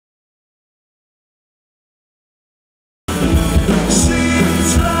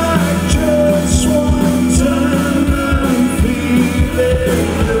Seems like just one time I'm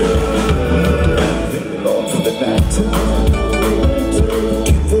feeling good. Lord, for the night time,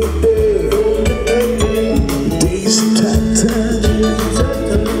 get the day, the days of time,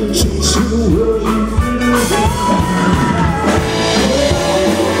 chasing the world.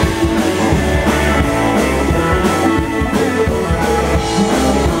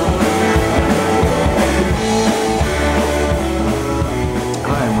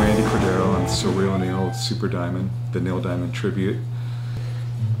 Cordero on Surreal Neil, Super Diamond, the Neil Diamond tribute.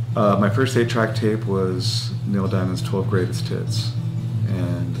 My first 8-track tape was Neil Diamond's 12 Greatest Hits,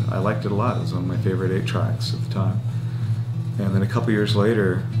 and I liked it a lot. It was one of my favorite 8-tracks at the time. And then a couple years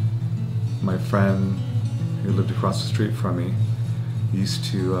later, my friend who lived across the street from me used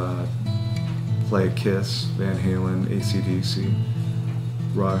to play Kiss, Van Halen, AC/DC,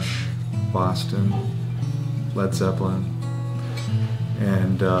 Rush, Boston, Led Zeppelin.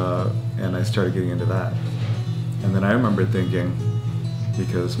 And I started getting into that. And then I remember thinking,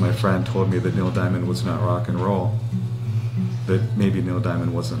 because my friend told me that Neil Diamond was not rock and roll, that maybe Neil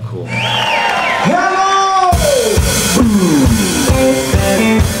Diamond wasn't cool. Hello!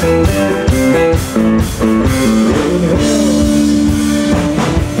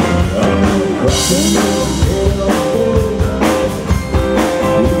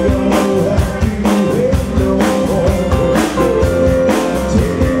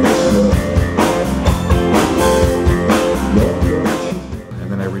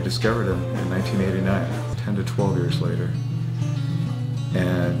 Discovered him in 1989, 10 to 12 years later,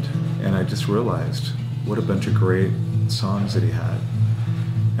 and I just realized what a bunch of great songs that he had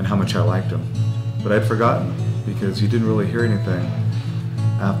and how much I liked him. But I'd forgotten, because you didn't really hear anything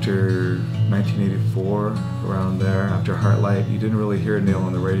after 1984, around there, after Heartlight. You didn't really hear Neil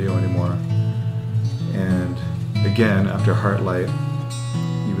on the radio anymore, and again, after Heartlight,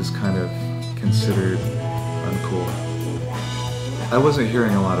 he was kind of considered uncool. I wasn't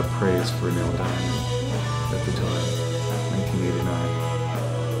hearing a lot of praise for Neil Diamond at the time, 1989,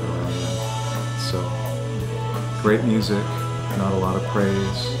 around then. So, great music, not a lot of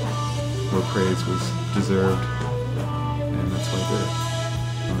praise, where praise was deserved, and that's why I did it.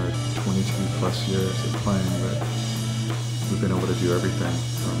 On our 22 plus years of playing, but we've been able to do everything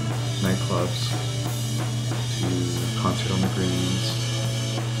from nightclubs to concert on the greens,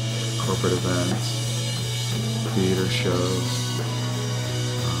 corporate events, theater shows,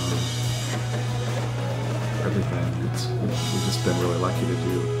 everything. We've just been really lucky to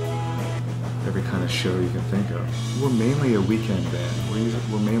do every kind of show you can think of. We're mainly a weekend band.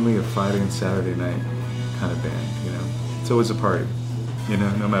 We're mainly a Friday and Saturday night kind of band, you know. It's always a party, you know,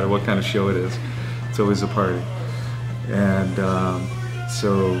 no matter what kind of show it is, it's always a party. And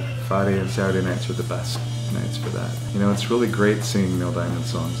so Friday and Saturday nights are the best nights for that. You know, it's really great singing Neil Diamond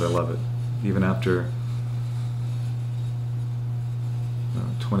songs. I love it. Even after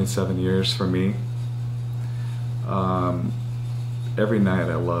 27 years for me, every night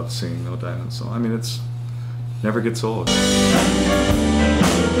I love singing Neil Diamond songs. I mean, it's never gets old. I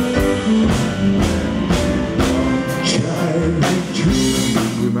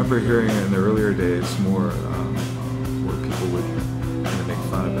remember hearing it in the earlier days more, where people would kind of make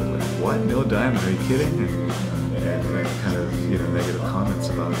fun of it, like, what, Neil Diamond, are you kidding? And kind of, you know, negative comments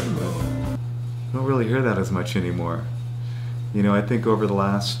about it, but I don't really hear that as much anymore. You know, I think over the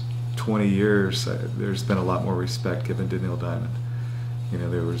last 20 years, there's been a lot more respect given to Neil Diamond. You know,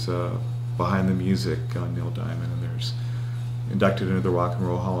 there was Behind the Music on Neil Diamond, and there's inducted into the Rock and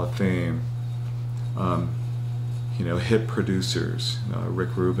Roll Hall of Fame. You know, hit producers,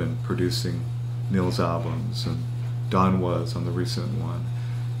 Rick Rubin producing Neil's albums, and Don Was on the recent one.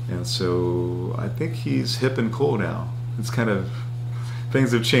 And so I think he's hip and cool now. It's kind of,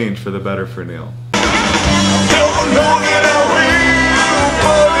 things have changed for the better for Neil.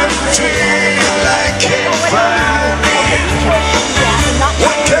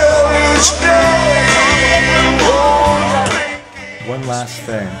 One last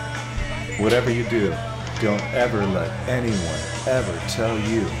thing, whatever you do, don't ever let anyone ever tell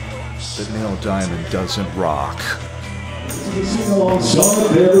you that Neil Diamond doesn't rock.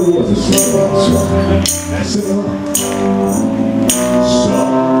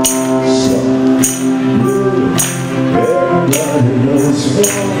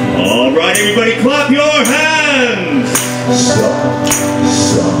 All right, everybody, clap your hands.